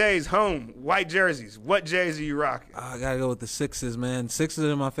pair of J's home, white jerseys, what J's are you rocking? I gotta go with the Sixes, man. Sixes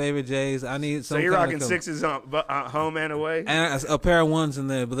are my favorite J's. I need some. So you're rocking Sixes on home and away, and a pair of ones in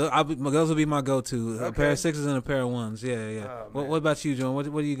there. But those will be my go-to. Okay. A pair of Sixes and a pair of ones. Yeah. What about you, John? What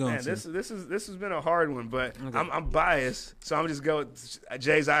are you going to? This has been a hard one, but I'm biased, so I'm just going with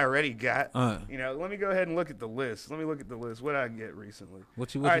J's I already got. You know, let me go ahead and look at the list. What did I get recently? All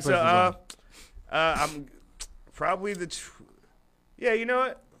right, so I'm probably you know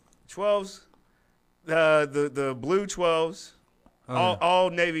what? 12s, the blue 12s, all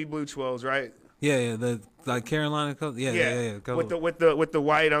navy blue 12s, right? Yeah, the like Carolina color. Yeah. With the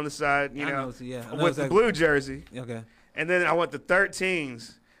white on the side, with the blue jersey. Okay. And then I want the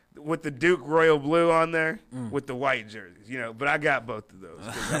 13s with the Duke Royal Blue on there with the white jerseys, But I got both of those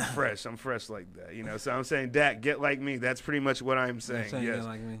because I'm fresh. I'm fresh like that, So I'm saying, Dak, get like me. That's pretty much what I'm saying. Yes,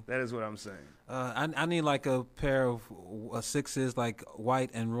 like me. That is what I'm saying. I need like a pair of Sixes, like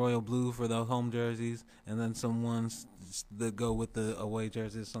white and royal blue for the home jerseys, and then some ones that go with the away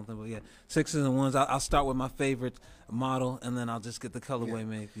jerseys or something. But Sixes and ones. I'll start with my favorite model, and then I'll just get the colorway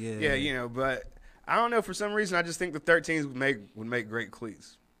made. Yeah, but I don't know. For some reason, I just think the 13s would make great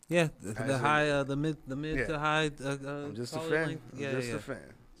cleats. Yeah, the mid to high. I'm just a fan. A fan.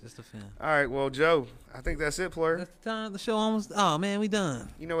 Just a fan. All right, well, Joe, I think that's it, player. That's the time. The show almost. Oh man, we done.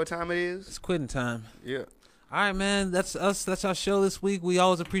 You know what time it is? It's quitting time. Yeah. All right, man. That's us. That's our show this week. We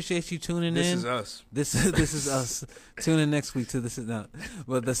always appreciate you tuning in. This is us. This is us. Tune in next week to This Is Not.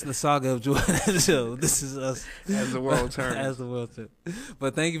 But that's the saga of Jordan show. This is us. As the world turns. As the world turns.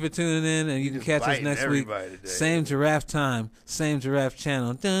 But thank you for tuning in, and you can catch us next week. Today. Same giraffe time, same giraffe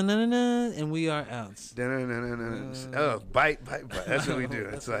channel. Dun-dun-dun-dun, and we are out. Bite. That's what we do.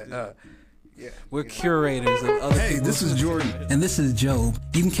 It's like, We're curators of other Hey, this is Jordan. And this is Joe.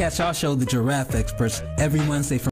 You can catch our show, The Giraffe Experts, every Wednesday from